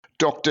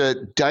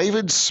Dr.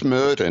 David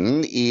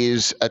Smerdon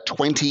is a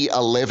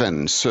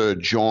 2011 Sir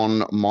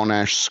John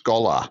Monash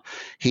Scholar.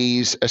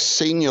 He's a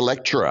senior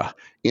lecturer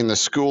in the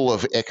School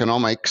of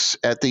Economics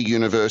at the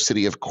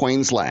University of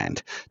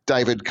Queensland.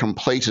 David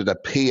completed a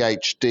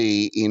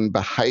PhD in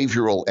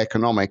behavioural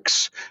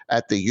economics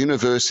at the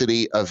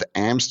University of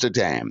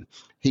Amsterdam.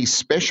 He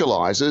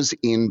specialises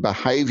in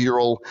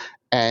behavioural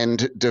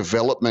and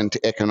development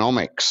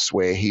economics,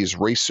 where his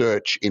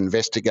research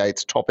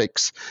investigates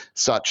topics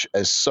such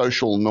as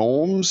social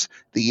norms,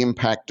 the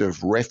impact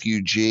of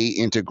refugee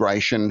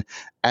integration,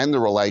 and the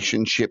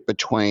relationship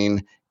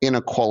between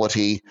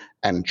inequality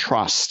and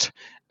trust.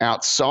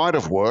 Outside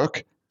of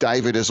work,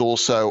 David is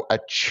also a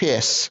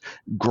chess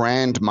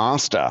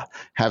grandmaster,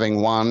 having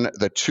won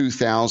the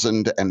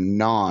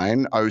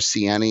 2009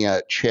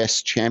 Oceania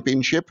Chess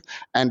Championship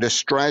and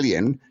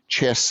Australian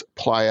Chess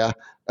Player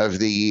of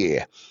the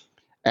Year.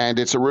 And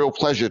it's a real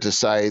pleasure to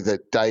say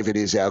that David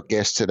is our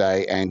guest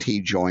today, and he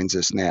joins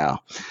us now.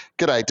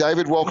 G'day,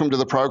 David. Welcome to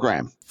the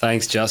program.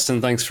 Thanks,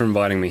 Justin. Thanks for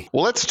inviting me.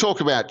 Well, let's talk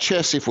about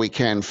chess if we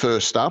can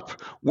first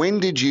up. When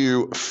did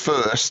you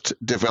first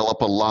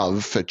develop a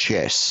love for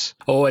chess?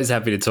 Always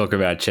happy to talk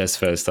about chess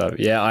first up.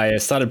 Yeah, I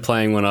started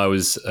playing when I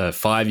was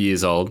 5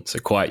 years old, so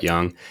quite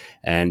young.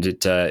 And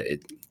it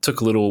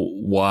took a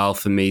little while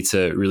for me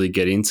to really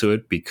get into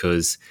it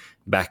because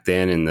back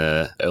then in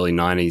the early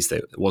 90s,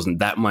 there wasn't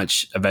that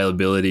much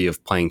availability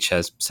of playing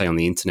chess, say, on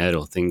the internet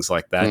or things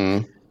like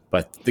that.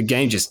 But the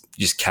game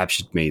just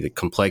captured me, the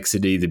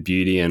complexity, the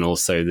beauty, and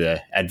also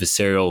the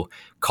adversarial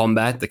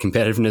combat, the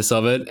competitiveness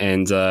of it.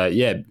 And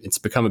it's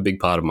become a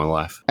big part of my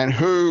life. And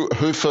who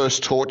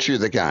first taught you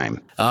the game?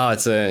 Oh,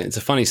 it's a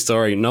funny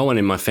story. No one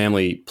in my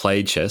family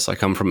played chess. I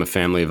come from a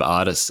family of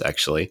artists,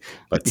 actually.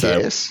 But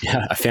yes.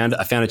 I found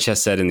a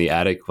chess set in the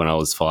attic when I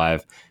was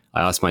 5.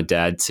 I asked my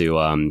dad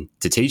to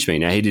teach me.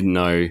 Now, he didn't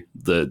know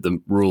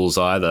the rules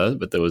either,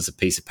 but there was a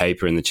piece of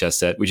paper in the chess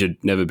set which had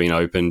never been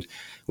opened.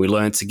 We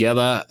learned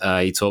together.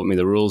 He taught me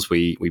the rules.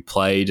 We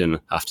played,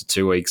 and after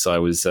 2 weeks, I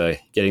was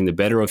getting the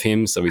better of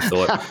him. So we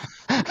thought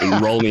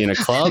enroll me in a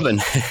club and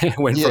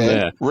went from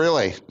there.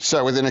 Really?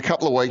 So within a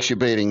couple of weeks, you're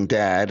beating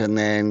Dad, and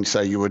then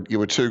so you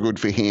were too good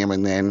for him,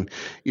 and then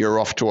you're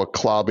off to a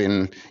club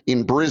in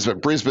Brisbane.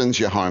 Brisbane's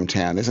your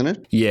hometown, isn't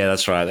it? Yeah,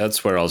 that's right.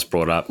 That's where I was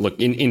brought up. Look,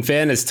 in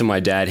fairness to my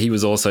dad, he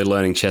was also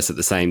learning chess at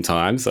the same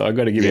time, so I've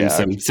got to give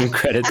him some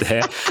credit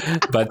there.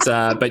 But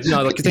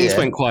look, things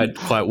went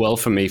quite well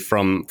for me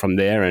from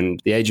there. And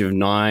at the age of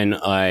 9,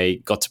 I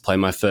got to play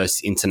my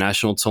first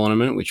international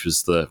tournament, which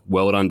was the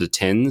World Under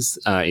 10s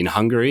in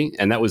Hungary.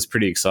 And that was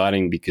pretty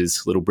exciting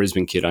because little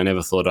Brisbane kid, I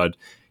never thought I'd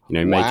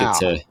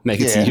make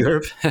it to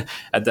Europe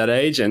at that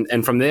age.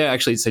 And from there,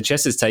 actually, so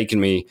chess has taken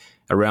me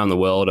around the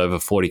world, over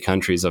 40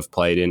 countries I've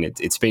played in.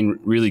 It's been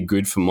really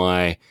good for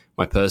my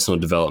personal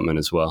development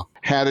as well.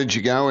 How did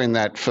you go in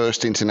that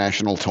first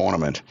international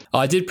tournament?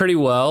 I did pretty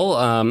well.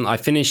 I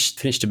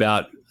finished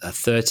about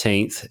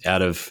 13th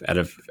out of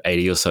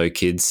 80 or so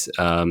kids.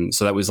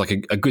 So that was like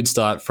a good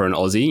start for an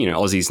Aussie.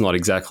 Aussie's not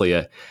exactly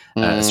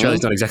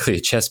Australia's not exactly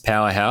a chess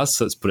powerhouse,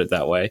 so let's put it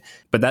that way.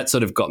 But that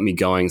sort of got me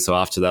going. So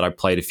after that, I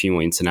played a few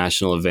more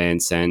international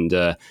events, and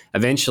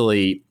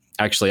eventually,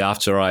 actually,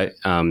 after I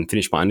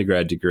finished my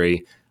undergrad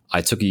degree,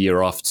 I took a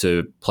year off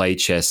to play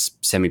chess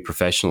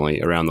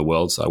semi-professionally around the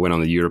world. So I went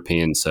on the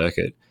European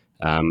circuit.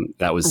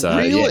 That was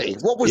really?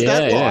 What was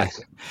that like?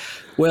 Yeah.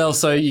 Well,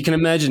 so you can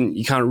imagine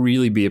you can't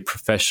really be a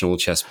professional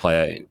chess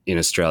player in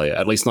Australia,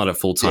 at least not a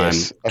full-time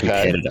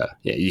competitor.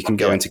 Yeah, you can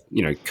go into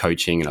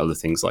coaching and other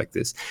things like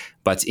this.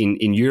 But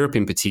in Europe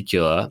in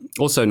particular,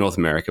 also North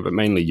America, but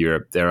mainly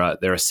Europe, there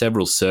are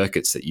several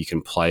circuits that you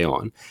can play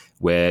on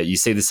where you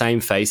see the same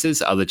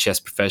faces, other chess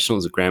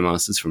professionals or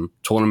grandmasters from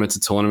tournament to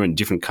tournament,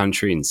 different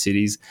country and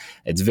cities.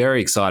 It's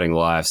very exciting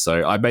life.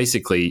 So I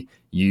basically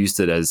used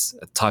it as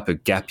a type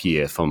of gap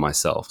year for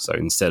myself. So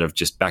instead of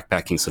just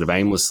backpacking sort of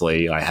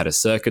aimlessly, I had a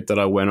circuit that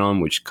I went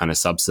on, which kind of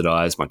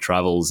subsidized my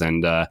travels.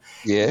 And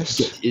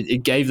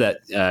it gave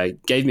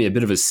me a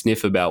bit of a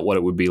sniff about what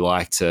it would be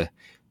like to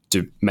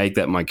make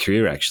that my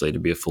career, actually, to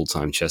be a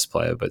full-time chess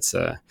player. But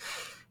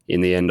in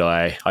the end,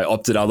 I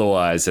opted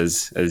otherwise,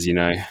 as you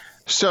know.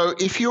 So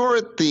if you're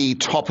at the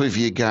top of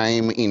your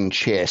game in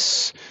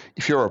chess,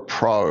 if you're a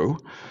pro,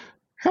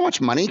 how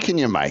much money can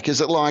you make? Is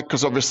it like,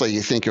 because obviously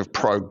you think of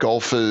pro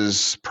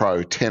golfers,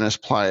 pro tennis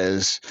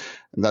players,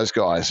 and those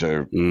guys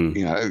are,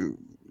 men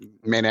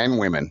and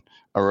women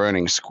are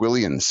earning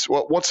squillions.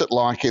 What's it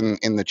like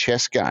in the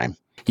chess game?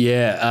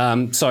 Yeah,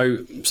 so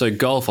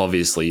golf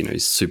obviously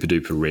is super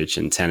duper rich,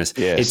 and tennis.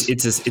 Yes.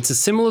 It's a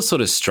similar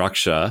sort of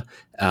structure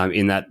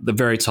in that the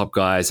very top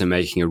guys are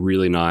making a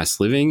really nice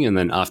living, and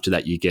then after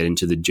that you get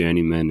into the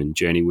journeymen and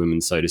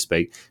journeywomen, so to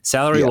speak.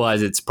 Salary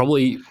wise, it's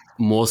probably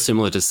more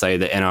similar to, say,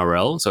 the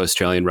NRL, so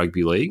Australian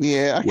Rugby League.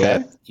 Yeah,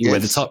 okay. Where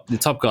the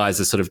top guys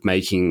are sort of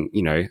making,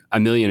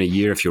 $1 million a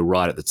year if you're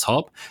right at the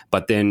top,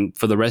 but then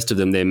for the rest of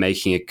them, they're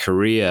making a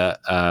career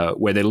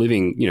where they're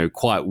living,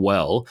 quite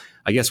well.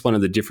 I guess one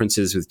of the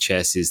differences with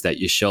chess is that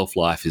your shelf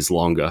life is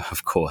longer,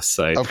 of course.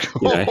 So, of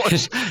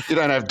course, you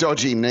don't have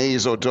dodgy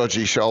knees or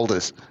dodgy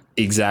shoulders.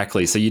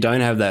 Exactly. So you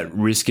don't have that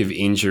risk of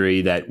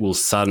injury that will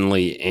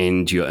suddenly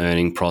end your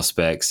earning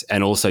prospects.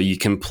 And also you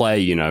can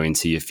play,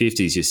 into your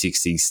 50s, your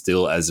 60s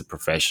still as a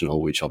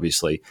professional, which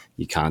obviously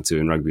you can't do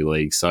in rugby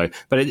league. So,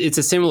 but it's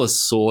a similar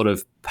sort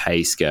of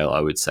pay scale, I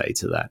would say,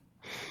 to that.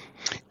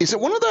 Is it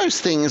one of those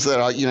things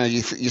that,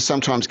 you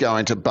sometimes go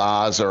into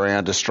bars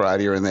around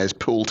Australia and there's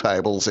pool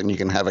tables and you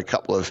can have a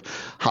couple of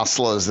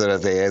hustlers that are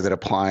there that are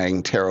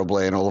playing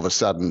terribly and all of a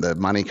sudden the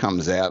money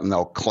comes out and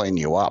they'll clean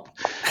you up?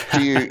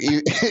 Do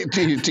you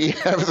do you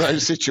have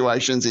those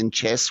situations in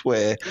chess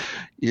where,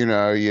 you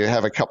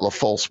have a couple of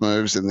false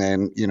moves and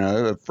then,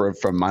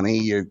 for money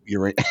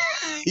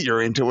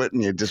you're into it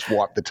and you just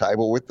wipe the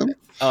table with them?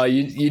 Oh,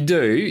 you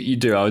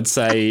do. I would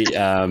say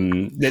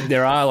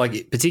there are,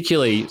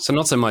 particularly, so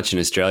not so much in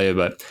Australia,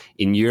 but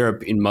in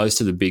Europe, in most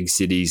of the big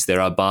cities,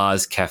 there are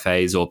bars,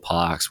 cafes or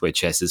parks where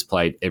chess is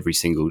played every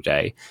single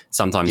day,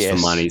 sometimes for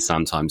money,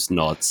 sometimes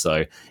not.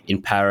 So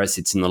in Paris,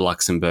 it's in the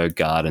Luxembourg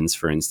Gardens,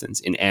 for instance.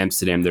 In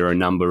Amsterdam, there are a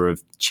number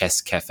of chess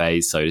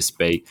cafes, so to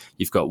speak.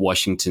 You've got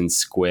Washington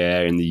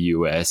Square in the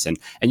US, and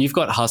you've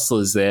got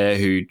hustlers there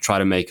who try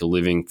to make a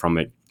living from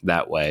it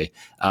that way.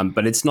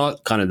 But it's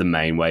not kind of the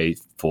main way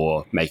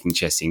for making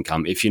chess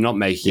income. If you're not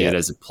making it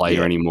as a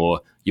player anymore,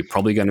 you're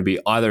probably going to be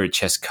either a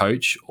chess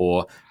coach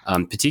or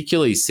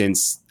particularly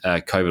since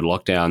COVID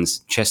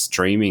lockdowns, chess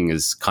streaming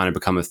has kind of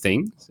become a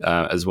thing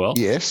as well.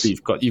 Yes.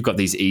 So you've got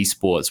these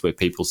esports where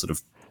people sort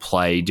of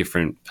play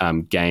different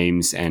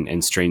games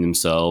and stream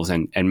themselves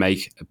and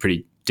make a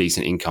pretty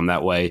decent income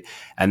that way.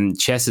 And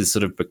chess has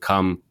sort of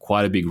become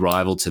quite a big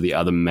rival to the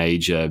other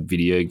major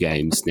video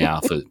games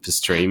now for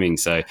streaming.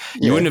 So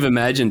you wouldn't have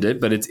imagined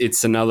it, but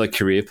it's another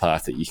career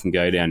path that you can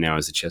go down now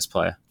as a chess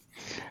player.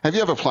 Have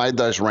you ever played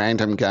those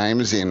random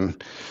games in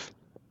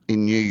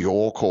New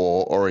York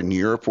or in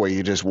Europe where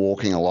you're just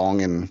walking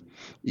along and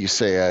you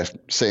see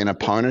an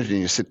opponent and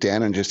you sit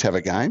down and just have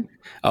a game?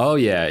 Oh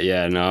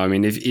yeah. No, I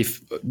mean,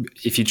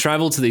 if you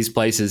travel to these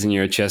places and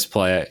you're a chess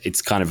player,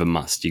 it's kind of a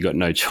must. You got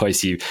no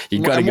choice. You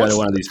got to go to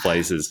one of these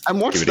places.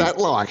 And what's that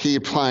like? Are you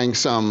playing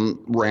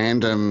some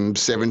random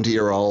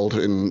 70-year-old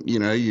and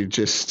you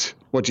just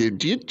do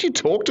you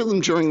talk to them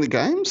during the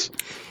games?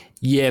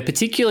 Yeah,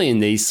 particularly in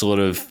these sort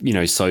of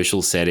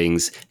social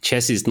settings,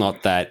 chess is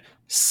not that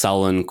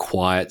sullen,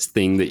 quiet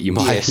thing that you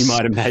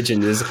might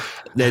imagine.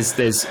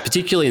 There's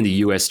particularly in the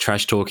US,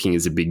 trash talking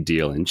is a big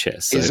deal in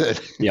chess. So, is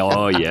it?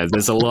 Yeah.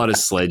 There's a lot of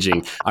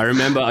sledging. I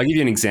remember, I'll give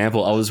you an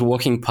example. I was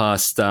walking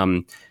past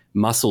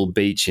Muscle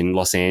Beach in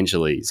Los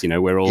Angeles,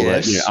 where all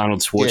Arnold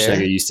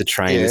Schwarzenegger used to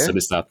train and sort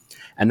of stuff.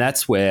 And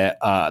that's where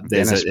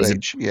there's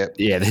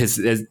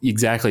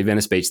exactly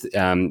Venice Beach,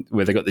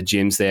 where they got the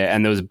gyms there,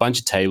 and there was a bunch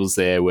of tables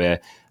there where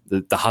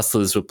the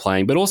hustlers were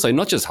playing, but also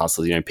not just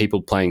hustlers,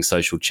 people playing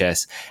social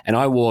chess. And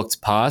I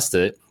walked past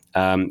it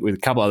with a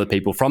couple other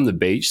people from the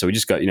beach. So we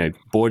just got,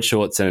 board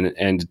shorts and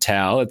a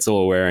towel. That's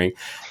all we're wearing.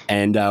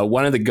 And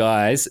one of the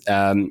guys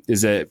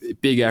is a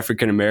big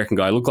African-American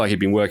guy, looked like he'd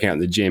been working out in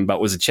the gym, but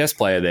was a chess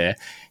player there.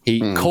 He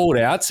called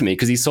out to me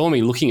because he saw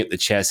me looking at the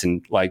chess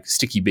and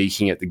sticky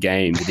beaking at the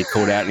game. And he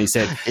called out and he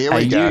said,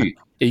 "Hey,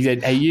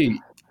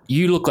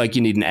 you look like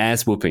you need an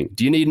ass whooping.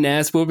 Do you need an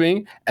ass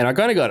whooping?" And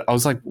I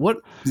was like, what?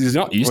 He's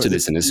not used to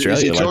this in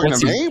Australia. Is he talking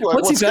to me?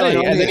 What's he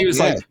saying? And then he was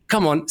like,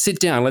 come on, sit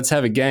down. Let's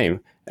have a game.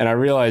 And I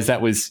realized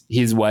that was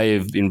his way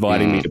of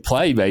inviting me to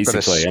play,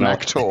 basically.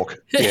 Smack talk.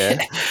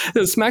 Yeah.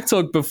 There was smack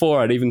talk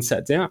before I'd even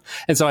sat down.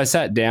 And so I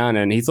sat down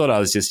and he thought I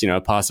was just,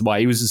 a passerby.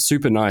 He was a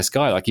super nice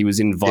guy. He was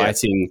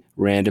inviting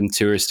random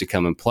tourists to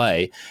come and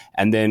play.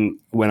 And then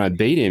when I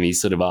beat him, he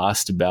sort of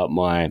asked about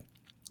my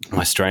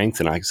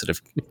strength, and I sort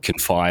of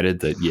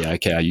confided that,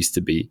 I used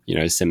to be,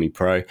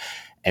 semi-pro.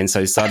 And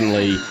so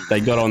suddenly they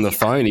got on the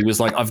phone. He was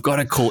like, "I've got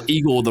to call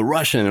Igor the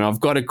Russian and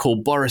I've got to call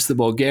Boris the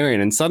Bulgarian."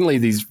 And suddenly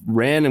these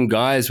random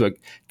guys were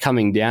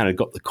coming down and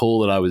got the call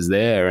that I was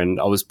there, and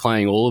I was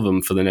playing all of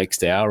them for the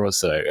next hour or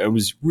so. It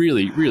was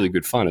really, really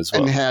good fun as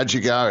well. And how'd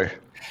you go?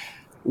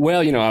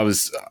 Well, I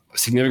was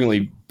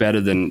significantly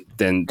better than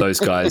those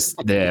guys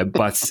there,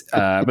 but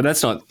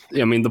that's not,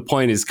 the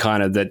point is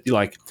kind of that,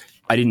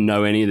 I didn't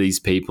know any of these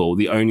people.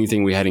 The only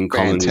thing we had in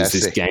common was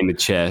this game of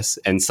chess,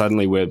 and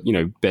suddenly we're,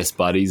 best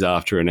buddies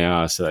after an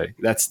hour. So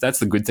that's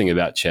the good thing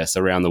about chess.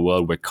 Around the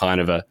world, we're kind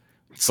of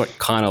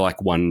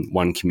like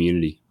one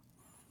community.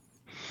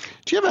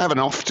 Do you ever have an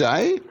off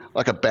day,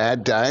 like a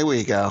bad day, where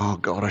you go, "Oh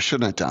God, I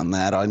shouldn't have done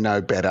that. I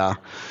know better."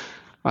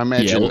 I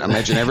imagine that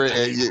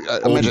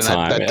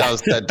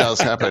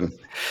does happen.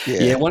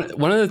 Yeah.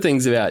 One of the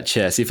things about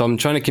chess, if I'm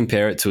trying to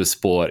compare it to a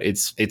sport,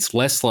 it's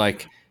less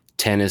like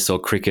tennis or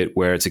cricket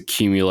where it's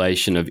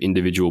accumulation of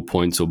individual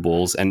points or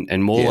balls,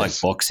 and more like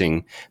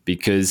boxing,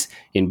 because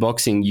in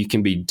boxing you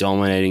can be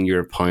dominating your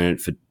opponent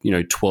for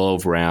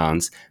 12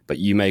 rounds, but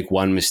you make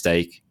one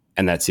mistake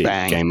and that's it.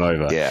 Bang. Game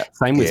over. Yeah.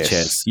 Same with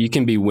chess. You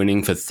can be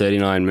winning for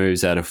 39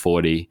 moves out of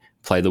 40,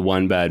 play the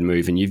one bad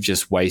move, and you've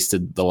just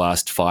wasted the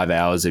last 5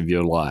 hours of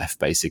your life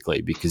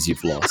basically because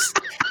you've lost.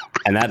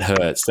 And that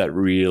hurts. That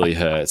really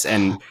hurts.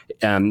 And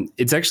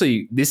it's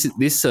actually this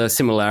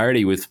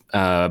similarity with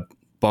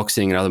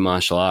boxing and other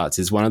martial arts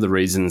is one of the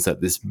reasons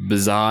that this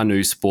bizarre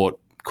new sport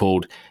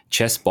called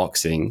chess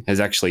boxing has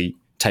actually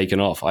taken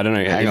off. I don't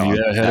know. Have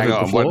you ever heard of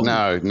it before?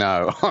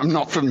 No. I'm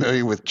not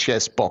familiar with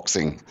chess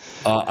boxing.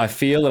 I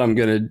feel that I'm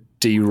going to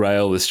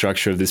derail the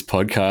structure of this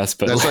podcast,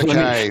 but that's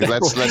okay.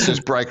 Let's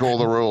just break all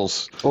the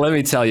rules. Let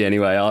me tell you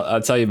anyway.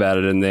 I'll tell you about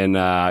it, and then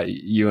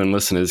you and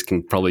listeners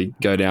can probably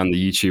go down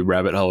the YouTube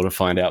rabbit hole to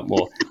find out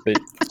more. But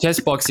chess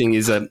boxing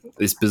is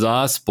this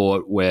bizarre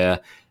sport where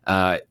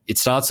it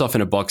starts off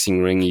in a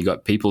boxing ring. You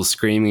got people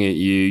screaming at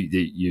you.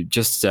 You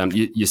just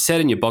you're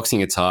set in your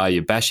boxing attire.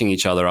 You're bashing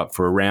each other up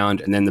for a round,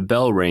 and then the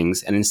bell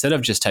rings. And instead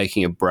of just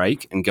taking a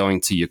break and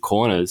going to your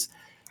corners,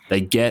 they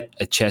get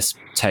a chess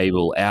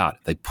table out.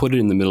 They put it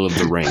in the middle of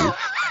the ring.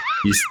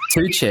 Use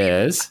 2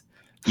 chairs.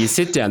 You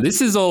sit down. This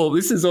is all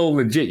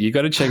legit. You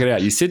got to check it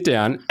out. You sit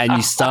down and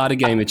you start a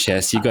game of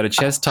chess. You've got a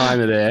chess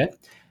timer there.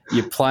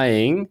 You're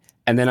playing.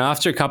 And then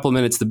after a couple of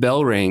minutes, the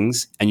bell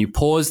rings and you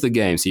pause the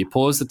game. So you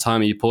pause the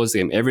timer, you pause the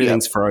game.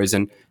 Everything's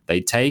frozen.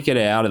 They take it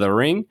out of the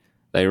ring.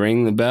 They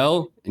ring the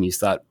bell and you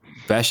start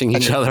bashing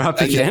each other up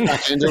again.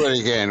 And do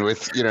it again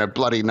with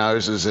bloody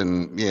noses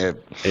and Yep.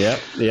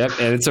 And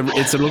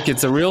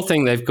it's a real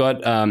thing. They've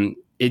got.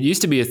 It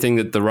used to be a thing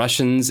that the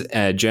Russians,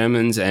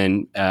 Germans,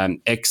 and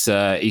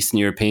ex-Eastern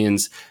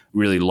Europeans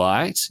really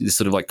liked, this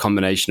sort of like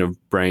combination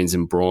of brains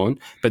and brawn.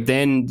 But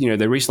then,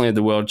 they recently had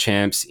the world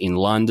champs in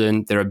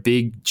London. There are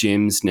big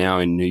gyms now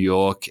in New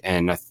York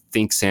and I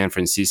think San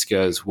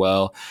Francisco as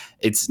well.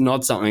 It's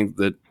not something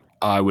that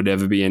I would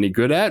ever be any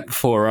good at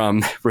for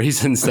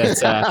reasons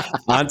that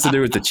aren't to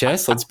do with the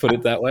chess. Let's put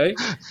it that way.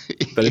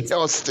 But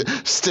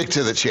stick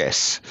to the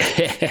chess.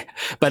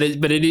 But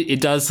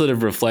it does sort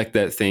of reflect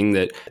that thing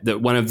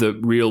that one of the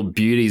real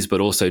beauties,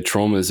 but also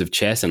traumas of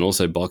chess and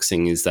also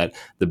boxing is that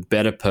the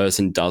better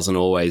person doesn't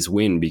always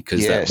win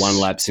because that one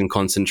lapse in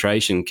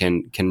concentration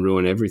can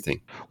ruin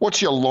everything.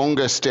 What's your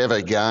longest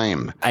ever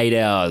game? 8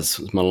 hours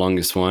was my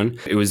longest one.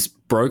 It was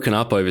broken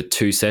up over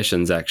 2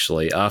 sessions,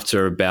 actually.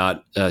 After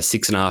about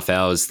 6.5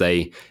 hours,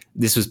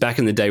 this was back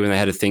in the day when they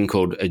had a thing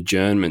called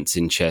adjournments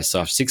in chess.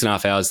 So after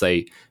 6.5 hours,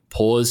 they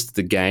paused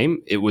the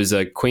game. It was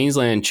a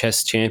Queensland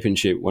Chess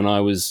Championship when I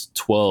was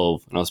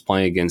 12 and I was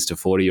playing against a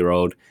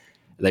 40-year-old.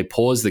 They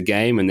paused the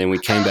game and then we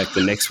came back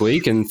the next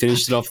week and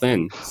finished it off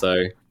then.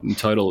 So in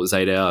total, it was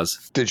 8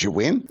 hours. Did you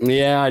win?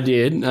 Yeah, I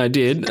did.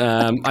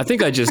 I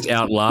think I just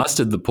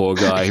outlasted the poor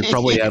guy who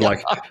probably had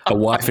like a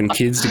wife and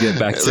kids to get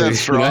back to.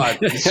 That's right.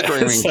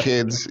 Screaming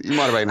kids. You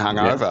might have been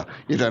hungover. Yeah.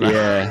 You don't know.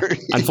 Yeah.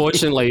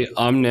 Unfortunately,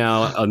 I'm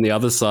now on the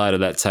other side of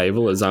that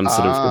table as I'm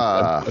sort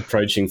of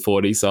approaching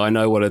 40. So I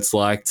know what it's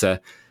like to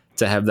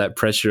have that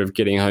pressure of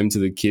getting home to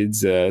the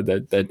kids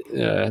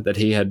that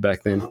he had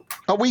back then.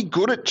 Are we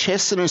good at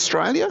chess in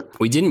Australia?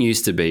 We didn't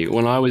used to be.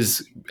 When I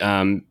was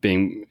when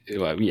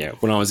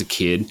I was a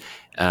kid,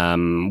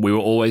 we were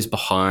always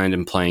behind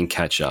and playing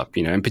catch up,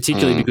 and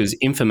particularly because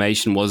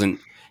information wasn't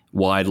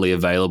widely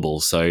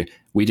available. So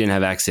we didn't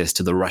have access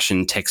to the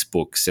Russian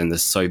textbooks and the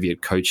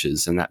Soviet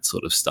coaches and that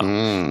sort of stuff.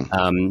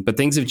 But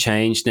things have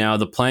changed now.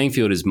 The playing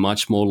field is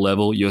much more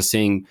level. You're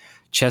seeing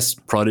chess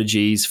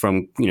prodigies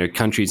from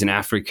countries in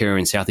Africa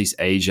and Southeast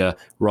Asia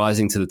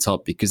rising to the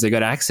top because they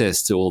got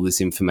access to all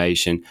this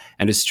information.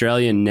 And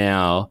Australia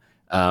now,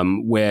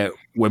 we're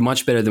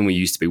much better than we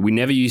used to be. We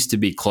never used to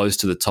be close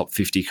to the top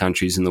 50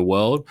 countries in the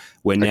world.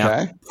 We're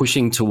now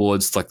pushing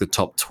towards like the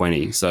top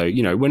 20. So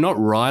we're not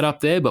right up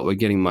there, but we're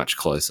getting much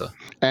closer.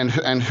 And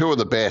who are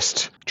the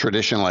best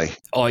traditionally?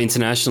 Oh,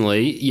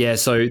 internationally, yeah.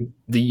 So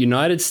the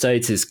United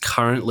States is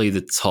currently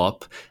the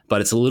top, but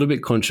it's a little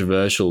bit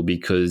controversial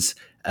because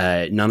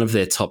none of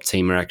their top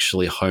team are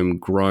actually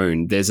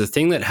homegrown. There's a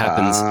thing that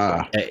happens.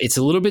 It's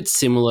a little bit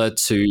similar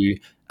to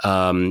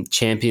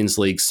Champions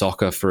League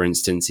soccer, for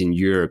instance, in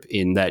Europe,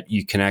 in that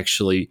you can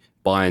actually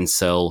buy and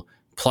sell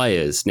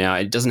players. Now,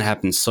 it doesn't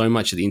happen so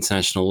much at the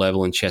international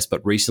level in chess,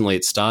 but recently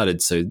it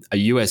started. So a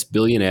US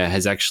billionaire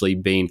has actually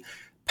been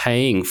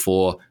paying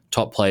for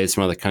top players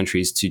from other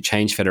countries to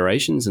change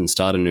federations and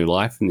start a new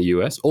life in the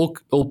US, all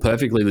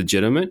perfectly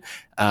legitimate.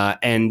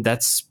 And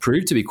that's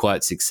proved to be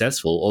quite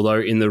successful. Although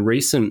in the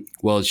recent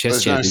World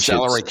Chess Championships, no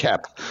salary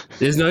cap.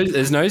 There's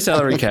no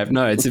salary cap.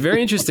 No, it's a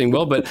very interesting.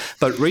 But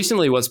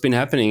recently what's been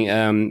happening,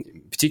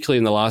 particularly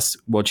in the last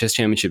World Chess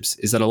Championships,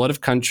 is that a lot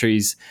of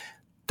countries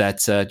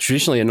that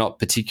traditionally are not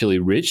particularly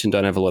rich and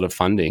don't have a lot of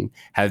funding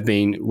have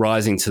been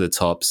rising to the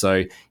top.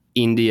 So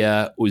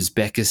India,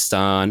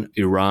 Uzbekistan,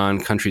 Iran,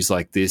 countries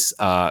like this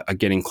are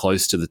getting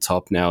close to the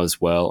top now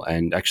as well.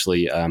 And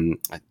actually,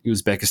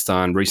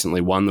 Uzbekistan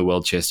recently won the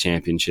World Chess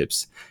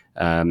Championships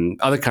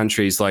Other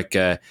countries like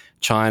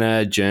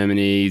China,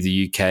 Germany,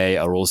 the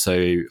UK are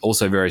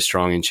also very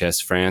strong in chess.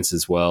 France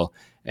as well.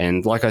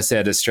 And like I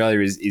said, Australia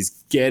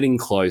is getting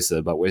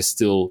closer, but we're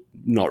still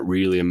not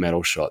really a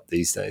medal shot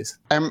these days.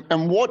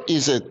 And what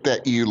is it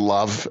that you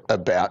love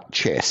about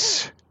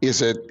chess?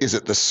 Is it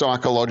the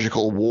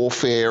psychological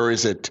warfare?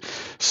 Is it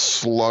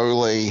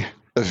slowly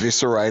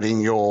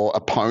eviscerating your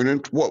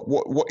opponent?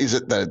 What is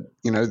it that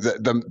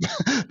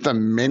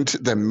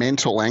the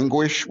mental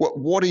anguish?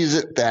 What is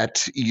it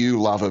that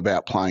you love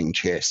about playing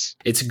chess?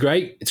 It's a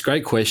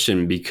great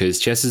question, because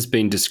chess has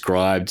been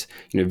described,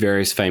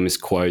 various famous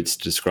quotes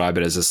describe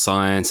it as a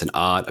science, an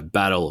art, a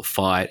battle, a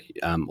fight,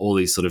 all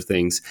these sort of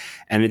things.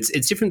 And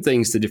it's different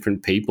things to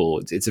different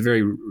people. It's a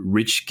very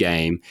rich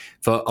game.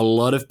 For a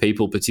lot of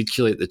people,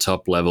 particularly at the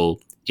top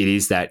level, it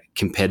is that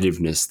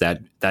competitiveness,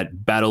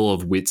 that battle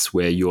of wits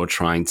where you're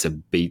trying to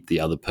beat the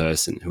other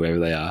person, whoever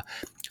they are.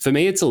 For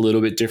me, it's a little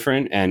bit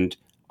different, and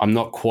I'm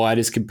not quite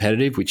as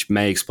competitive, which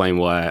may explain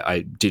why I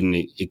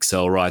didn't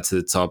excel right to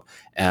the top.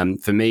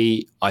 For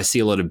me, I see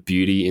a lot of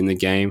beauty in the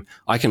game.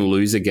 I can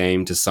lose a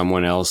game to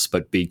someone else,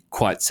 but be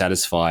quite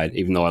satisfied,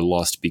 even though I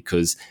lost,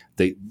 because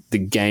the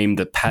game,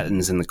 the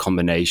patterns and the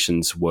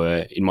combinations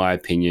were, in my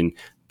opinion,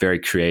 very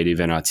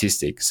creative and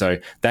artistic. So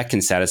that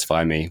can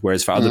satisfy me.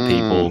 Whereas for other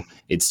people,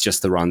 it's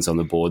just the runs on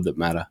the board that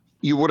matter.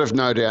 You would have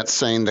no doubt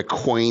seen The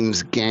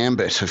Queen's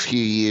Gambit a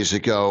few years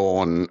ago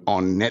on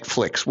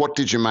Netflix. What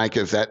did you make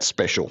of that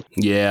special?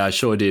 Yeah, I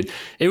sure did.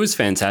 It was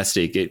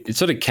fantastic. It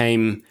sort of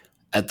came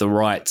at the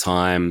right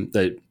time.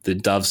 The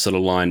ducks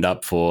lined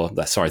up for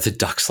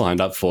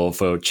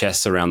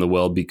chess around the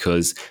world,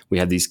 because we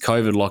had these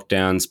COVID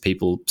lockdowns,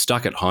 people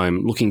stuck at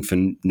home looking for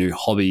new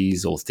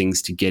hobbies or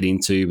things to get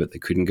into, but they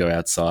couldn't go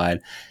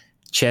outside.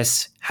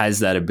 Chess has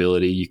that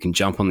ability. You can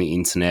jump on the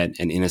internet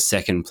and in a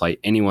second play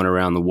anyone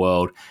around the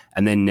world.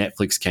 And then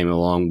Netflix came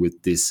along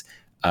with this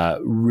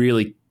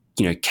really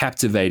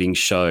captivating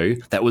show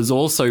that was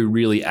also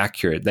really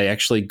accurate. They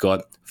actually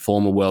got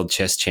former world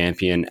chess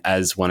champion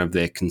as one of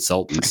their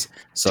consultants.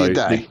 So Did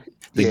they?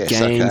 The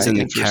games and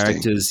the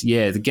characters,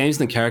 the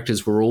games and the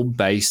characters were all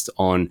based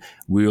on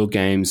real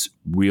games,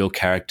 real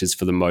characters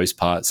for the most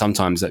part.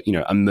 Sometimes, a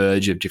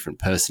merge of different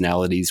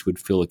personalities would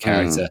fill a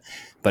character,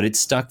 but it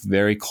stuck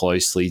very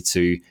closely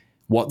to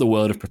what the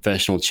world of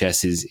professional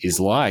chess is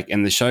like.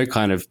 And the show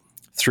kind of,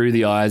 through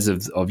the eyes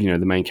of the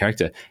main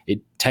character, it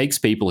takes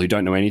people who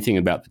don't know anything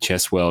about the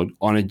chess world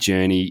on a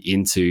journey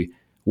into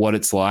what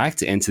it's like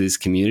to enter this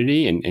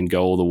community and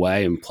go all the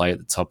way and play at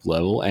the top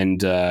level.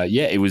 And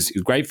it was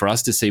great for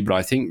us to see, but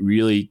I think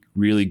really,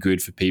 really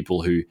good for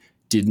people who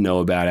didn't know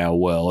about our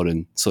world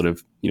and sort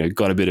of,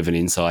 got a bit of an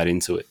insight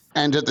into it.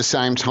 And at the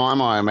same time,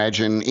 I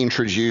imagine,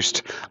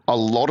 introduced a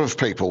lot of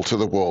people to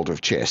the world of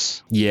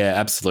chess. Yeah,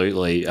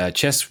 absolutely.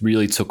 Chess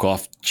really took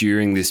off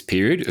during this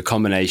period, a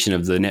combination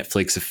of the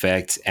Netflix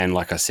effect and,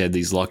 like I said,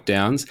 these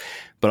lockdowns.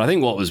 But I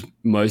think what was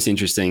most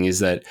interesting is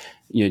that,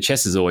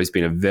 chess has always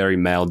been a very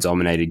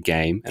male-dominated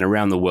game, and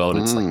around the world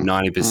it's like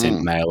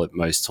 90% male at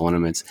most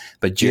tournaments.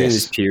 But during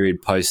this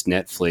period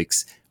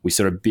post-Netflix, we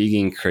saw a big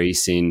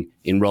increase in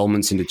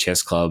enrollments into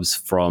chess clubs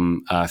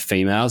from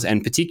females,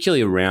 and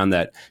particularly around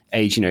that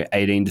age,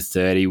 18 to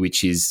 30,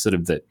 which is sort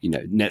of the,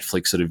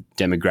 Netflix sort of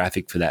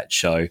demographic for that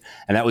show.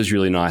 And that was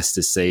really nice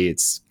to see.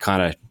 It's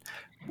kind of,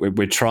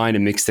 we're trying to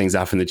mix things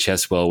up in the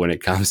chess world when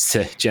it comes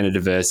to gender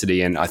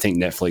diversity, and I think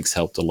Netflix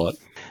helped a lot.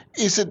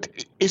 Is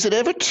it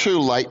ever too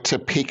late to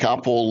pick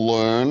up or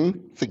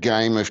learn the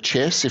game of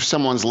chess? If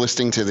someone's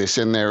listening to this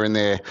and they're in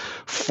their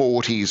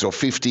 40s or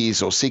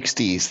 50s or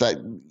 60s, that,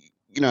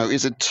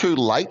 is it too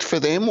late for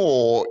them,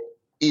 or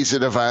is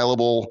it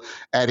available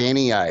at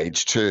any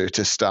age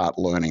to start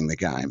learning the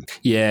game?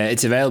 Yeah,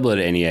 it's available at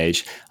any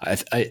age.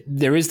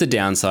 There is the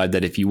downside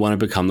that if you want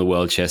to become the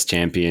world chess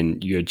champion,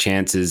 your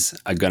chances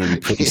are going to be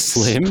pretty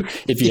slim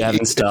if you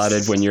haven't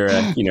started when you're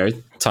a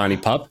tiny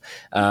pup.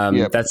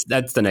 That's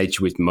the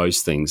nature with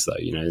most things, though.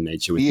 The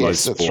nature with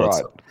most sports.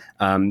 That's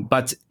right.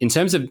 But in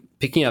terms of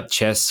picking up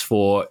chess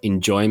for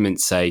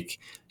enjoyment's sake,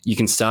 you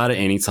can start at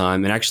any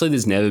time. And actually,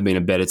 there's never been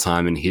a better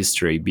time in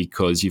history,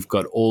 because you've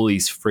got all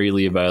these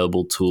freely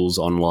available tools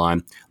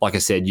online. Like I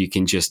said, you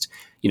can just,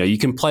 you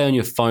can play on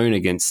your phone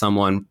against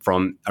someone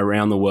from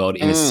around the world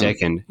in a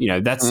second.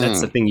 That's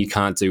the thing you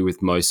can't do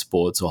with most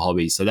sports or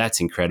hobbies. So that's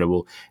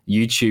incredible.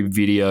 YouTube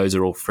videos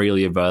are all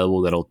freely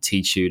available that'll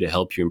teach you to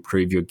help you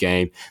improve your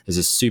game. There's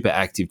a super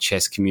active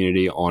chess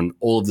community on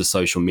all of the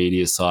social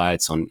media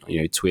sites, on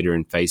Twitter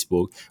and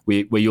Facebook,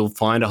 where you'll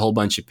find a whole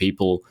bunch of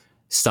people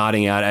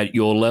starting out at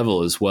your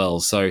level as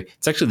well. So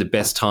it's actually the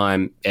best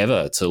time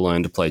ever to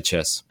learn to play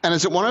chess. And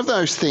is it one of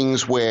those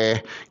things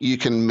where you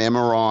can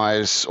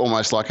memorize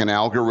almost like an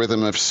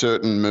algorithm of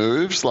certain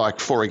moves? Like,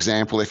 for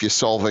example, if you're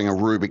solving a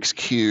Rubik's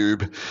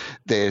Cube,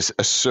 there's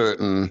a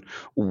certain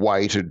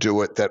way to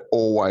do it that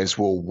always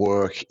will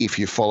work if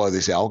you follow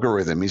this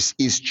algorithm.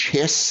 Is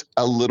chess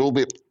a little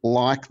bit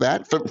like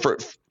that?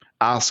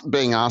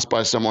 being asked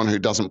by someone who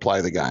doesn't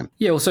play the game?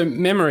 Yeah, well, so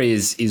memory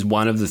is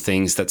one of the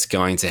things that's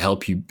going to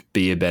help you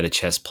be a better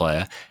chess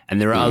player.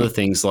 And there are other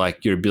things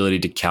like your ability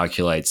to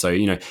calculate. So,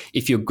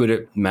 if you're good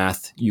at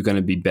math, you're going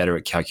to be better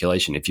at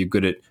calculation. If you're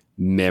good at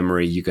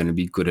memory, you're going to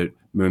be good at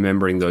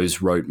remembering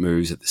those rote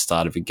moves at the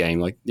start of a game.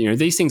 Like,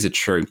 these things are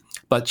true.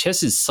 But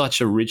chess is such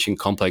a rich and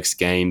complex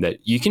game that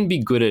you can be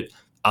good at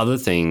other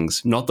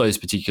things, not those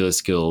particular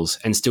skills,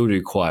 and still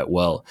do quite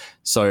well.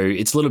 So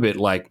it's a little bit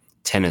like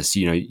tennis.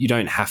 You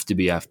don't have to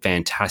be a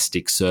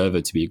fantastic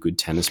server to be a good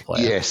tennis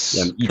player. Yes,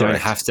 you don't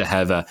have to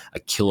have a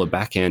killer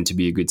backhand to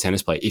be a good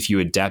tennis player if you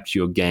adapt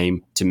your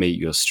game to meet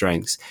your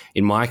strengths.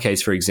 In my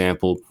case, for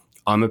example,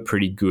 I'm a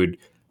pretty good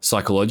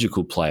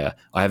psychological player.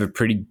 I have a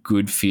pretty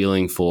good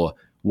feeling for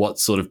what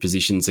sort of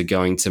positions are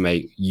going to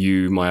make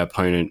you, my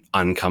opponent,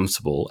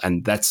 uncomfortable.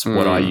 And that's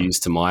what I use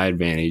to my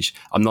advantage.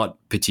 I'm not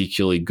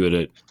particularly good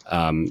at,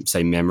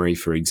 say, memory,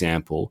 for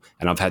example,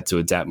 and I've had to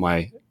adapt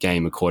my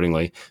game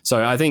accordingly.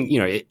 So I think,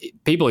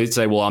 people who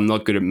say, well, I'm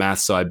not good at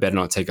maths, so I better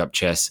not take up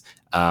chess.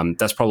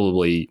 That's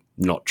probably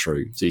not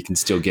true. So you can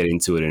still get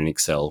into it and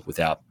excel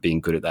without being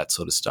good at that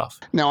sort of stuff.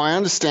 Now, I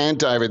understand,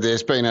 David,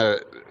 there's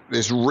been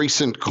this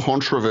recent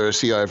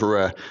controversy over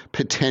a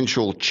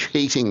potential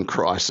cheating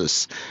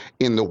crisis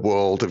in the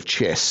world of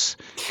chess.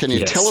 Can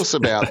you tell us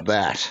about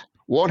that?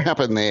 What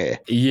happened there?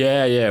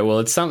 Yeah. Well,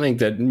 it's something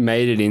that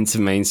made it into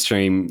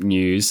mainstream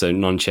news, so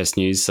non-chess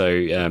news.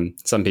 So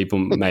some people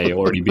may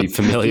already be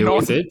familiar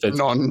with it. But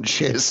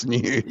non-chess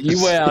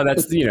news. Well,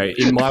 that's,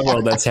 in my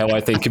world, that's how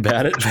I think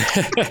about it.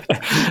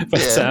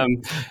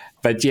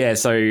 But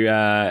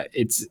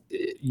it's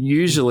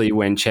usually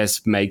when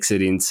chess makes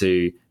it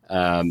into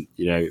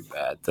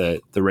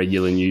the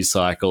regular news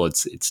cycle,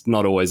 it's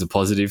not always a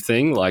positive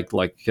thing, like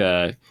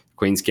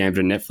Queen's Gambit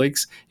on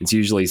Netflix. It's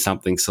usually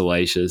something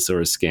salacious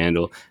or a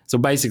scandal. So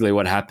basically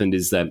what happened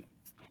is that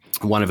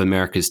one of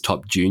America's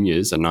top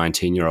juniors, a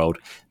 19-year-old,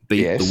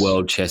 beat the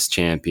world chess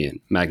champion,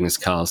 Magnus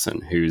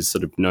Carlsen, who's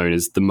sort of known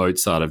as the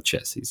Mozart of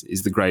chess.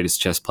 He's the greatest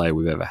chess player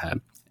we've ever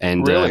had.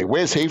 And really?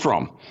 Where's he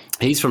from?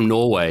 He's from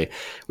Norway,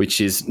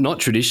 which is not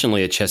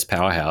traditionally a chess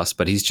powerhouse,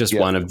 but he's just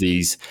one of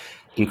these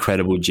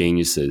incredible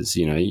geniuses,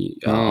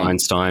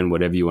 Einstein,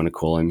 whatever you want to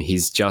call him.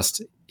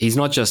 He's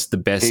not just the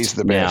best. He's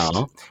the best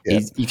now.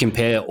 Yep. You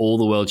compare all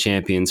the world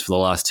champions for the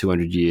last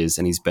 200 years,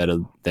 and he's better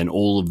than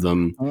all of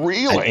them.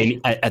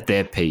 Really, at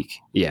their peak.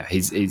 Yeah,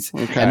 he's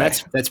okay. And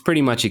that's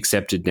pretty much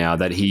accepted now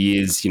that he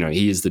is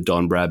the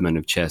Don Bradman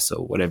of chess,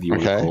 or whatever you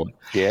want to call it.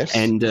 Yes,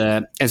 and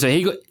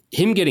so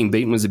him getting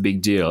beaten was a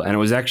big deal, and it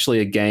was actually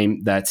a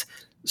game that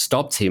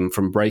stopped him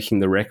from breaking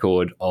the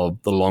record of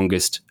the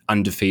longest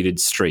undefeated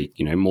streak.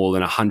 More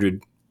than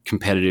 100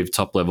 competitive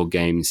top-level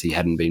games he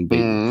hadn't been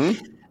beaten.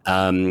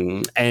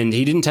 And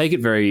he didn't take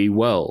it very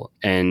well,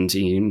 and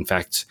he, in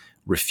fact,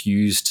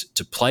 refused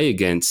to play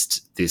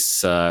against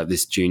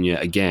this junior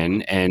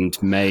again,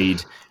 and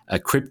made a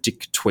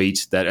cryptic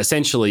tweet that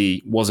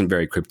essentially wasn't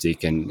very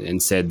cryptic,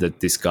 and said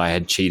that this guy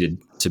had cheated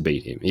to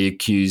beat him. He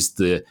accused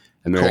the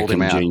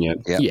American junior.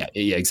 Yep. Yeah,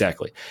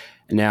 exactly.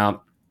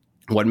 Now,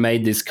 what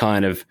made this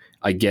kind of,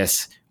 I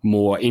guess,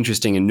 more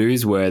interesting and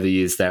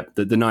newsworthy is that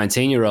the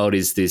 19-year-old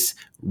is this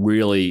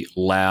really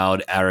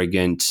loud,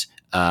 arrogant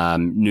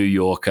New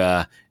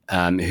Yorker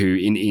who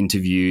in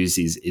interviews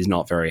is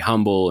not very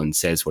humble and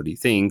says what he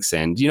thinks.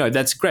 And,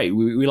 that's great.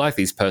 We like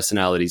these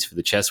personalities for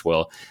the chess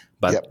world,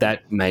 but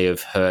that may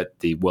have hurt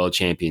the world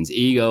champion's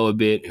ego a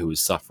bit, who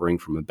was suffering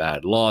from a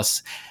bad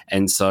loss.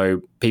 And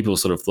so people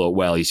sort of thought,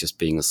 well, he's just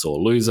being a sore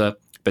loser.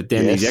 But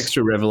then these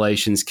extra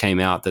revelations came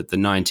out that the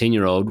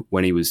 19-year-old,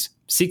 when he was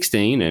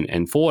 16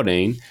 and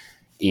 14,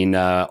 in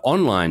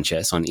online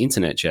chess, on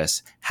internet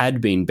chess,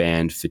 had been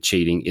banned for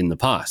cheating in the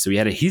past. So he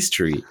had a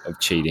history of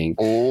cheating.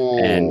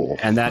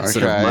 And that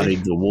sort of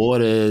muddied the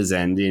waters.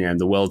 And,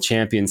 the world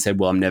champion said,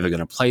 well, I'm never going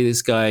to play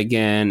this guy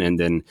again. And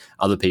then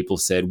other people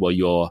said, well,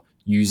 you're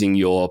using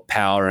your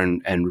power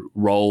and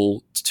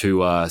role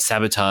to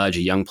sabotage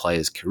a young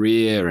player's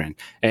career. And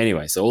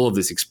anyway, so all of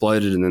this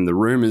exploded, and then the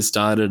rumors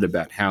started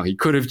about how he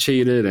could have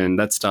cheated, and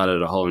that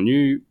started a whole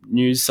new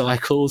news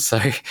cycle. So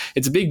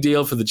it's a big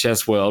deal for the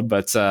chess world,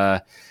 but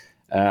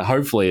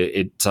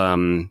hopefully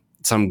some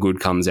good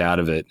comes out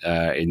of it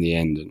in the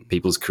end, and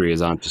people's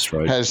careers aren't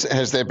destroyed.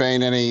 Has there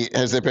been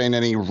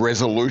any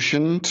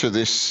resolution to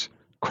this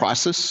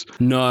crisis?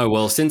 No.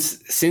 Well, since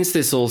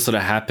this all sort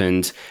of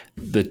happened,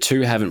 the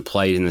two haven't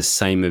played in the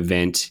same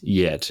event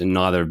yet, and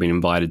neither have been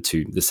invited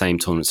to the same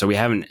tournament. So we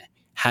haven't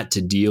had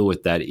to deal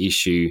with that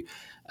issue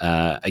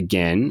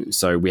again.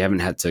 So we haven't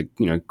had to,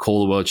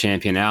 call the world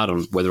champion out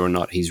on whether or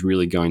not he's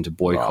really going to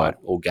boycott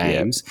all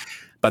games. Yeah.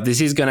 But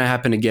this is going to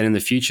happen again in the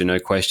future, no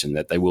question,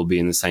 that they will be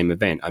in the same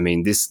event. I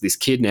mean, this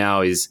kid now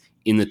is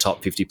in the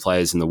top 50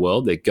 players in the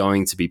world. They're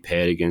going to be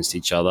paired against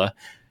each other.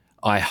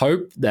 I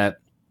hope that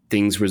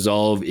things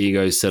resolve,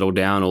 egos settle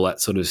down, all that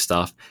sort of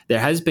stuff. There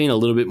has been a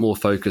little bit more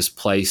focus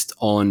placed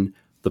on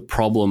the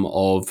problem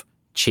of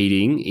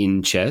cheating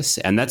in chess,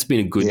 and that's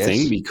been a good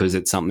thing, because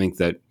it's something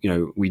that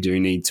we do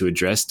need to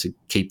address to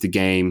keep the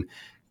game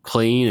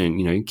clean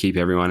and, keep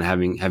everyone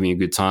having a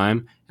good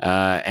time.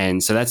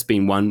 And so that's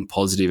been one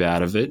positive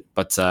out of it,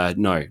 but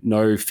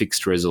no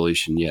fixed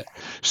resolution yet.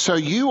 So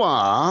you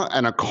are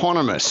an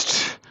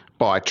economist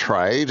by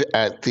trade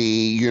at the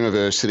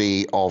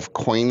University of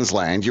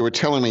Queensland. You were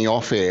telling me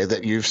off air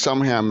that you've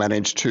somehow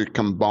managed to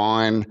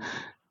combine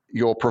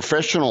your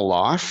professional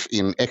life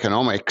in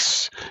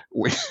economics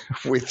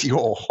with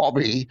your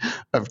hobby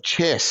of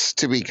chess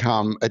to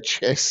become a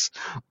chess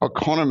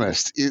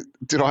economist.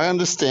 Did I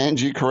understand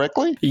you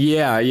correctly?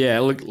 Yeah.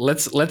 Look,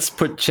 let's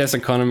put chess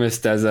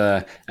economist as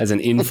an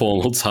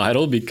informal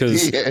title,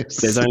 because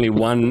there's only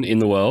one in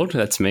the world.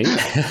 That's me,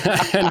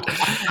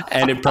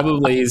 and it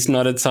probably is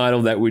not a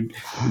title that would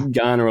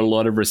garner a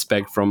lot of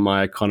respect from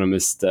my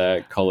economist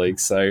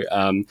colleagues. So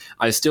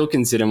I still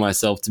consider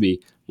myself to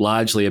be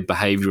largely a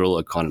behavioral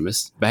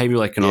economist.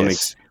 Behavioral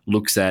economics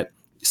looks at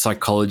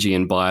psychology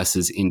and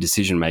biases in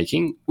decision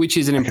making, which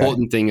is an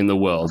important thing in the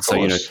world.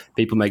 So,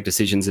 people make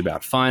decisions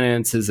about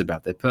finances,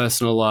 about their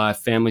personal life,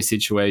 family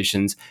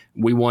situations.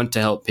 We want to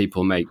help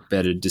people make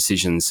better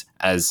decisions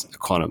as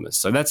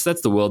economists. So that's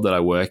the world that I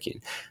work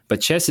in.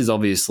 But chess is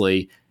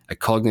obviously a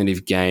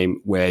cognitive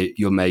game where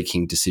you're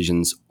making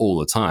decisions all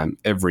the time,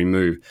 every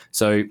move.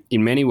 So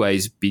in many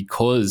ways,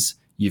 because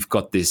you've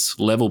got this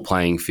level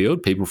playing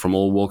field, people from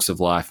all walks of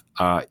life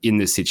are in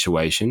this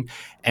situation,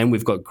 and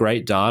we've got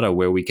great data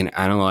where we can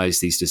analyze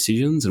these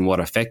decisions and what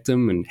affect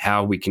them and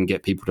how we can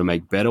get people to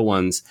make better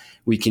ones.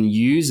 We can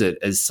use it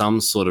as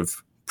some sort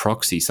of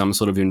proxy, some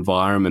sort of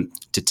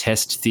environment to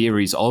test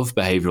theories of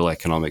behavioral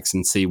economics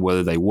and see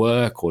whether they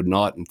work or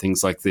not and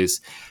things like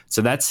this.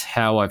 So that's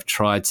how I've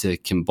tried to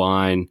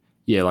combine,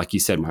 like you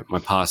said, my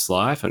past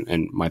life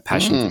and my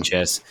passion for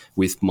chess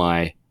with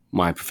my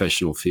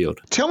professional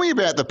field. Tell me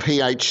about the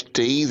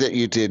PhD that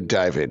you did,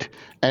 David,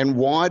 and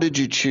why did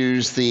you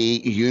choose the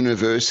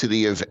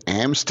University of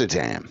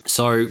Amsterdam?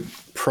 So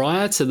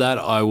prior to that,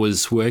 I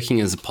was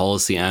working as a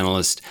policy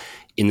analyst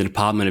in the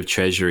Department of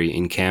Treasury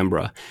in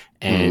Canberra.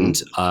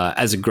 And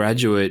as a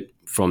graduate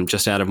from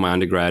just out of my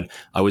undergrad,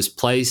 I was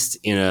placed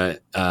in a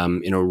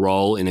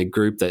role in a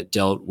group that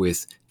dealt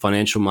with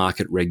financial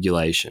market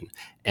regulation.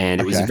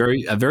 And it was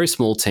a very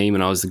small team,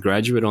 and I was the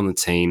graduate on the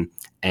team.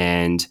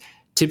 And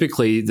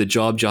typically, the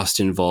job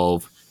just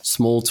involved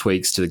small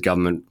tweaks to the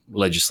government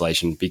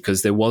legislation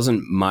because there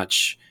wasn't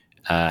much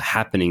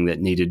happening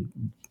that needed,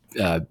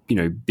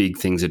 big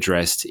things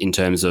addressed in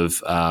terms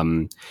of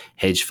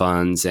hedge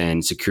funds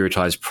and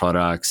securitized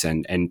products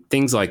and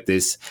things like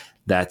this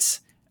that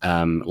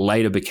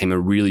later became a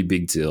really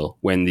big deal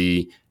when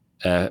the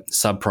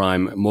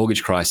subprime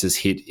mortgage crisis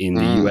hit in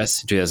the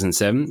US in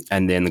 2007,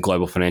 and then the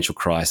global financial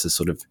crisis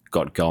sort of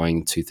got going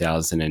in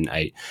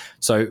 2008.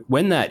 So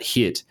when that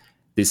hit,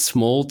 this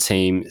small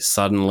team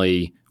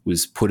suddenly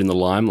was put in the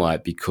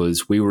limelight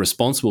because we were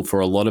responsible for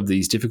a lot of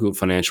these difficult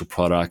financial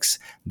products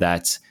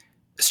that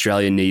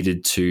Australia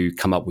needed to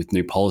come up with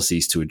new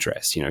policies to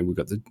address. We've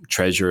got the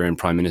Treasurer and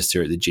Prime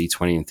Minister at the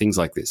G20 and things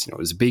like this. It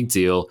was a big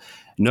deal.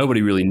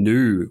 Nobody really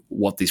knew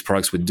what these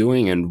products were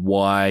doing and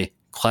why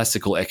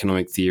classical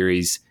economic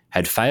theories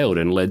had failed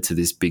and led to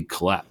this big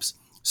collapse.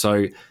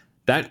 So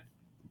that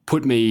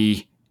put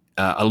me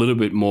a little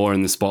bit more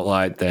in the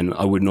spotlight than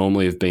I would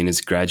normally have been as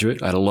a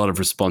graduate. I had a lot of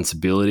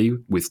responsibility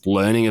with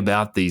learning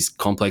about these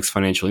complex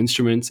financial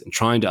instruments and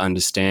trying to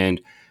understand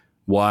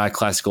why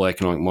classical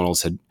economic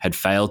models had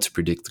failed to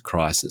predict the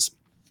crisis.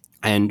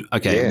 And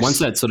once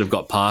that sort of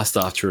got past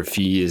after a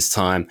few years'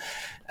 time,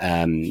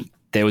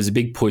 there was a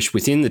big push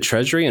within the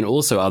Treasury and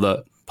also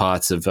other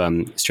parts of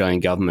Australian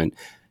government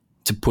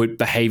to put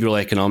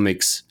behavioural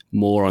economics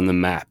more on the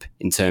map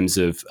in terms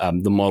of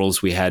the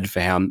models we had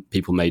for how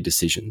people made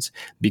decisions.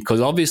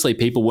 Because obviously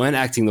people weren't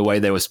acting the way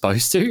they were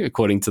supposed to,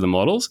 according to the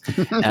models.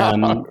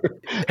 Have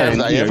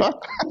they ever?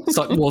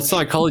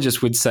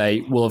 Psychologists would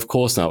say, well, of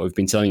course not. We've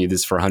been telling you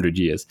this for 100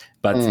 years.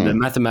 But the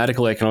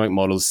mathematical economic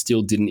models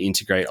still didn't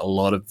integrate a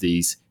lot of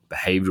these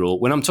behavioural.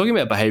 When I'm talking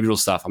about behavioural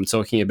stuff, I'm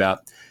talking about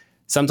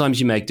sometimes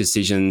you make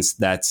decisions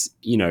that,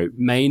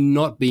 may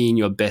not be in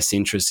your best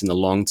interest in the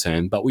long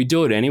term, but we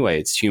do it anyway.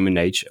 It's human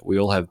nature. We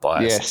all have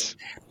bias. Yes.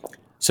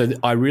 So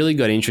I really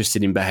got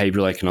interested in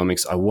behavioral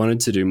economics. I wanted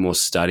to do more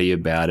study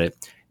about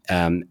it.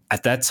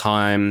 At that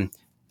time,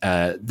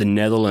 the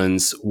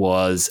Netherlands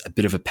was a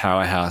bit of a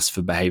powerhouse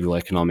for behavioral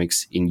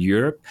economics in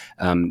Europe.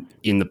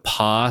 In the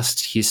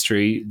past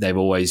history, they've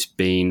always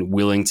been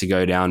willing to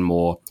go down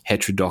more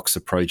heterodox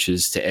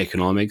approaches to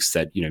economics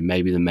that,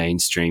 maybe the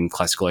mainstream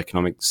classical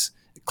economists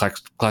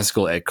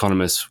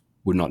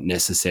would not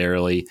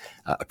necessarily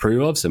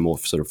approve of, so more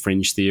sort of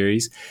fringe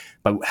theories,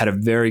 but had a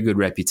very good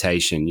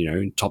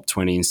reputation, top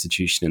 20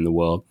 institution in the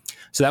world.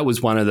 So that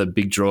was one of the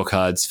big draw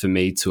cards for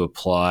me to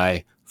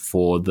apply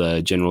for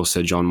the General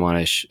Sir John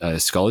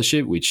Monash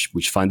scholarship, which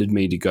funded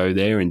me to go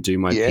there and do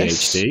my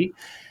PhD.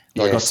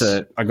 Yes.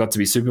 I got to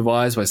be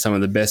supervised by some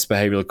of the best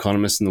behavioral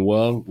economists in the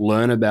world,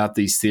 learn about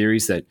these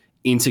theories that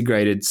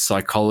integrated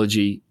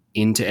psychology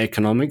into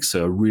economics,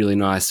 so a really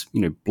nice,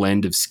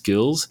 blend of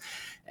skills.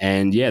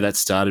 And that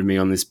started me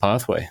on this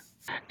pathway.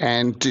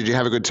 And did you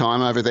have a good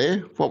time over there?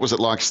 What was it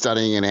like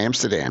studying in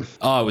Amsterdam?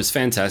 Oh, it was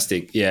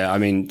fantastic. Yeah, I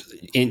mean,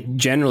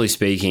 generally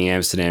speaking,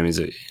 Amsterdam is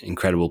an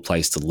incredible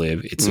place to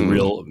live. It's a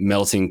real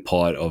melting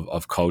pot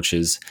of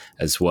cultures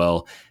as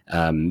well.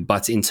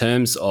 But in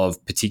terms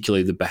of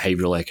particularly the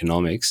behavioral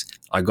economics,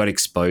 I got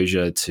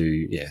exposure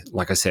to,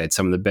 like I said,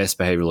 some of the best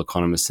behavioral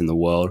economists in the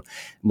world.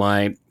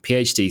 My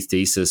PhD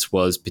thesis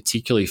was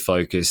particularly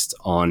focused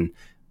on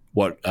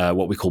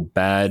what we call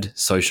bad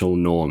social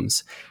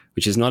norms,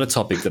 which is not a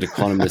topic that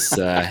economists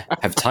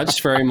have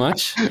touched very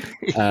much.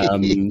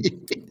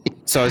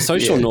 So a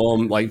social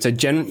norm,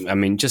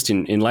 just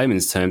in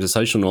layman's terms, a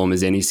social norm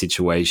is any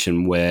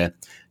situation where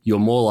you're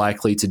more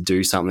likely to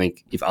do something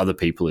if other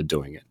people are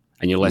doing it,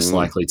 and you're less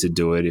likely to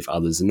do it if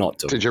others are not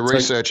doing it. Did your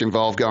research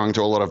involve going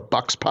to a lot of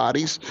bucks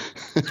parties?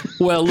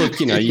 Well, look,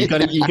 you got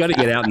to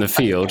get out in the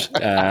field.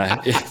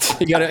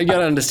 You got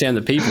to understand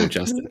the people,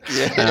 Justin.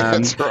 Yeah,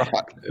 that's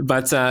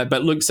right.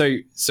 But look, so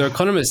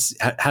economists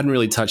hadn't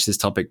really touched this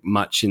topic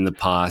much in the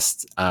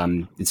past.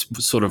 It's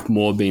sort of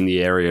more been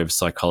the area of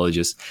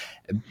psychologists.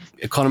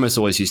 Economists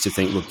always used to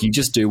think, look, you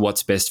just do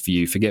what's best for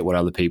you, forget what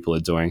other people are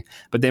doing.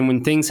 But then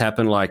when things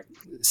happen like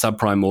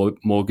subprime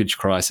mortgage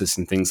crisis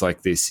and things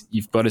like this,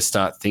 you've got to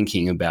start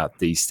thinking about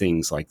these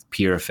things like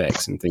peer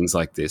effects and things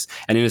like this.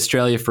 And in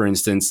Australia, for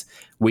instance,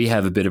 we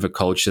have a bit of a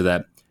culture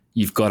that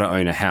you've got to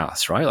own a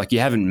house, right? Like you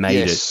haven't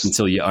made it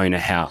until you own a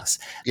house.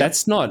 Yep.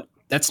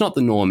 That's not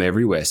the norm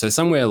everywhere. So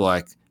somewhere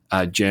like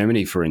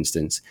Germany, for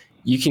instance,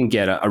 you can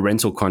get a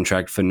rental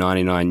contract for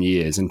 99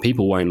 years and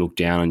people won't look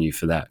down on you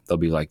for that. They'll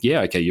be like,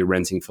 yeah, okay, you're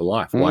renting for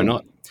life. Why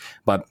not?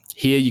 But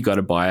here you got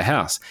to buy a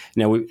house.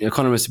 Now,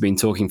 economists have been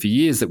talking for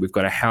years that we've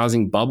got a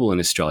housing bubble in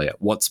Australia.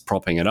 What's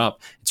propping it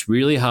up? It's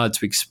really hard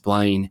to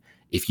explain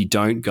if you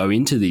don't go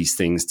into these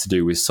things to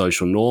do with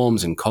social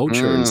norms and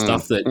culture and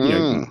stuff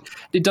that,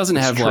 it doesn't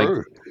have like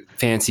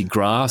fancy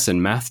graphs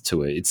and math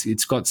to it.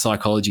 It's got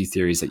psychology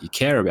theories that you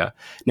care about.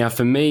 Now,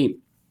 for me,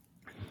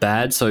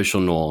 bad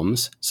social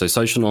norms, so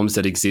social norms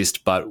that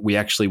exist, but we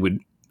actually would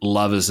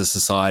love as a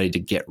society to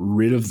get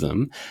rid of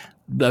them,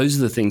 those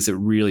are the things that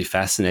really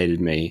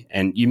fascinated me.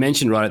 And you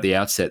mentioned right at the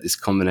outset this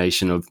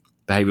combination of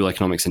behavioral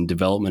economics and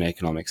development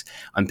economics.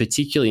 I'm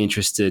particularly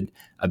interested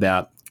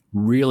about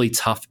really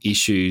tough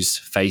issues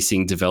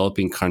facing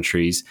developing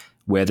countries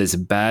where there's a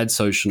bad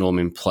social norm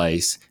in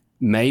place.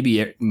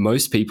 Maybe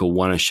most people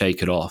want to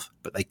shake it off,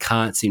 but they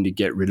can't seem to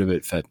get rid of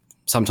it for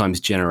sometimes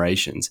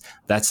generations.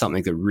 That's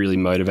something that really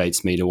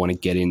motivates me to want to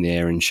get in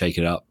there and shake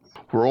it up.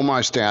 We're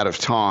almost out of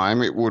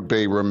time. It would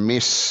be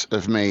remiss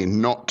of me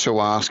not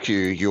to ask you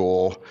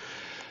your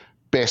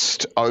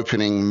best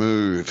opening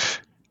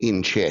move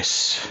in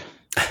chess.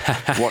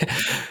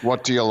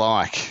 What do you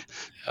like?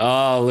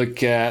 Oh, look,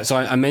 so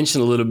I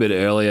mentioned a little bit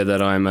earlier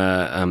that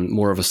I'm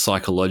more of a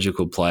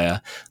psychological player.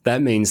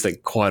 That means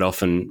that quite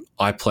often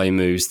I play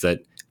moves that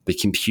the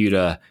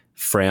computer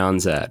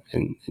frowns at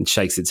and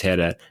shakes its head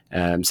at,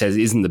 says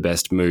isn't the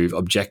best move,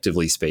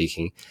 objectively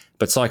speaking.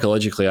 But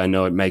psychologically, I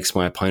know it makes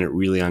my opponent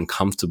really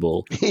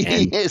uncomfortable.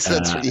 And, yes,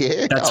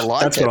 that's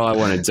what I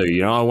want to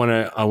do. I want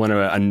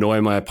to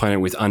annoy my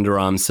opponent with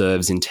underarm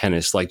serves in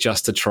tennis, like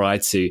just to try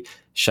to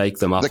shake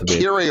them up a bit.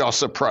 The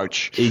Kyrgios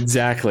approach.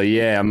 Exactly.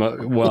 Yeah.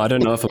 I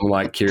don't know if I'm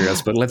like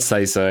Kyrgios, but let's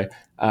say so.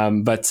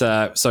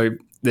 So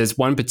there's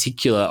one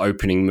particular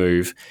opening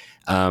move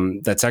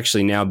that's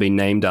actually now been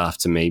named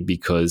after me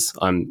because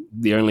I'm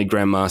the only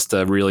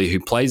grandmaster really who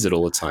plays it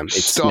all the time.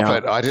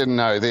 Stop it! I didn't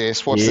know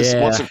this. What's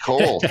it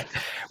called?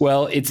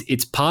 Well,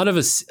 it's part of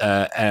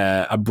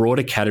a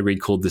broader category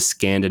called the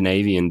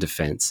Scandinavian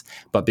defense,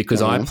 but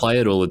because I play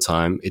it all the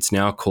time, it's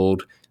now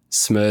called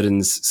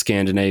Smerdon's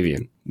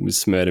Scandinavian, with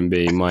Smerdon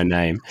being my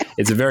name.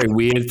 It's a very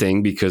weird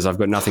thing because I've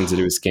got nothing to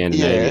do with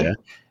Scandinavia. Yeah.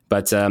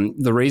 But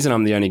the reason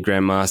I'm the only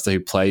grandmaster who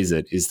plays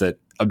it is that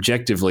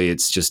objectively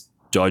it's just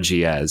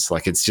dodgy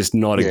it's just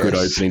not a good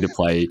opening to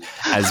play.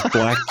 As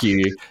black,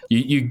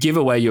 you give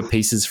away your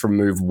pieces from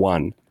move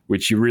one,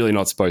 which you're really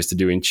not supposed to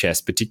do in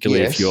chess,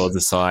 particularly if you're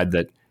the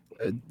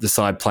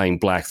side playing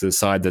black, the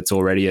side that's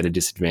already at a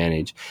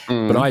disadvantage.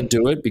 But I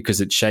do it because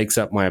it shakes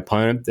up my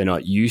opponent. They're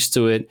not used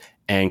to it.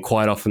 And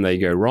quite often they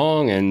go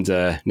wrong. And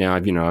now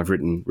I've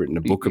written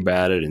a book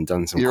about it and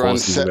done some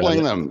courses about it. You're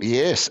unsettling them,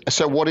 yes.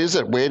 So what is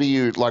it? Where do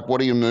you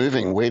what are you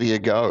moving? Where do you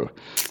go?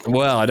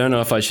 Well, I don't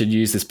know if I should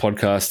use this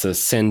podcast to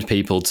send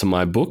people to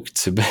my book,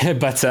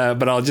 but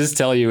I'll just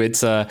tell you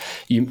it's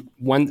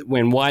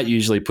when white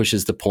usually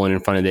pushes the pawn in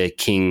front of their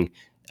king.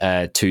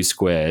 2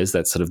 squares,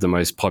 that's sort of the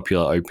most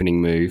popular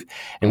opening move.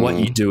 And what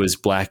you do as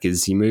black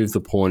is you move the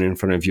pawn in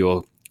front of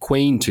your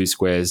queen 2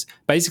 squares,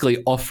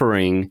 basically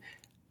offering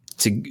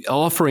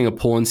a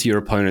pawn to your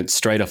opponent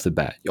straight off the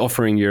bat. You're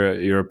offering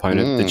your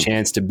opponent the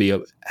chance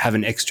to have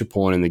an extra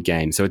pawn in the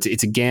game. So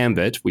it's a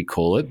gambit, we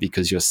call it,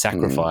 because you're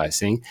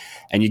sacrificing,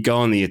 and you go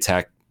on the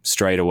attack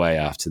straight away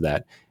after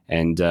that.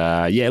 And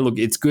look,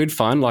 it's good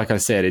fun. Like I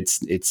said,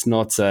 it's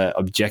not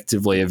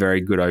objectively a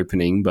very good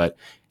opening, but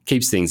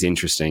keeps things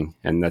interesting,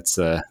 and that's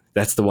the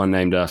one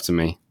named after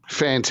me.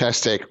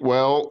 Fantastic.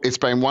 Well, it's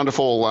been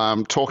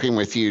wonderful talking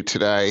with you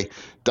today,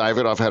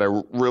 David. I've had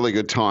a really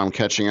good time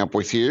catching up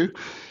with you.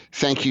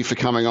 Thank you for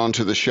coming on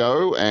to the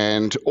show,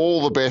 and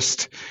all the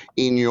best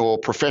in your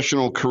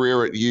professional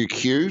career at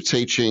UQ,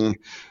 teaching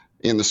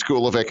in the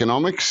School of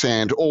Economics,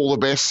 and all the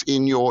best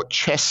in your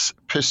chess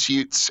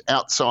pursuits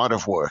outside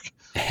of work.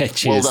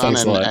 Cheers. Well done,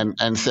 Thanks a lot.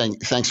 and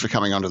thanks for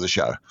coming onto the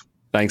show.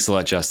 Thanks a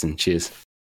lot, Justin. Cheers.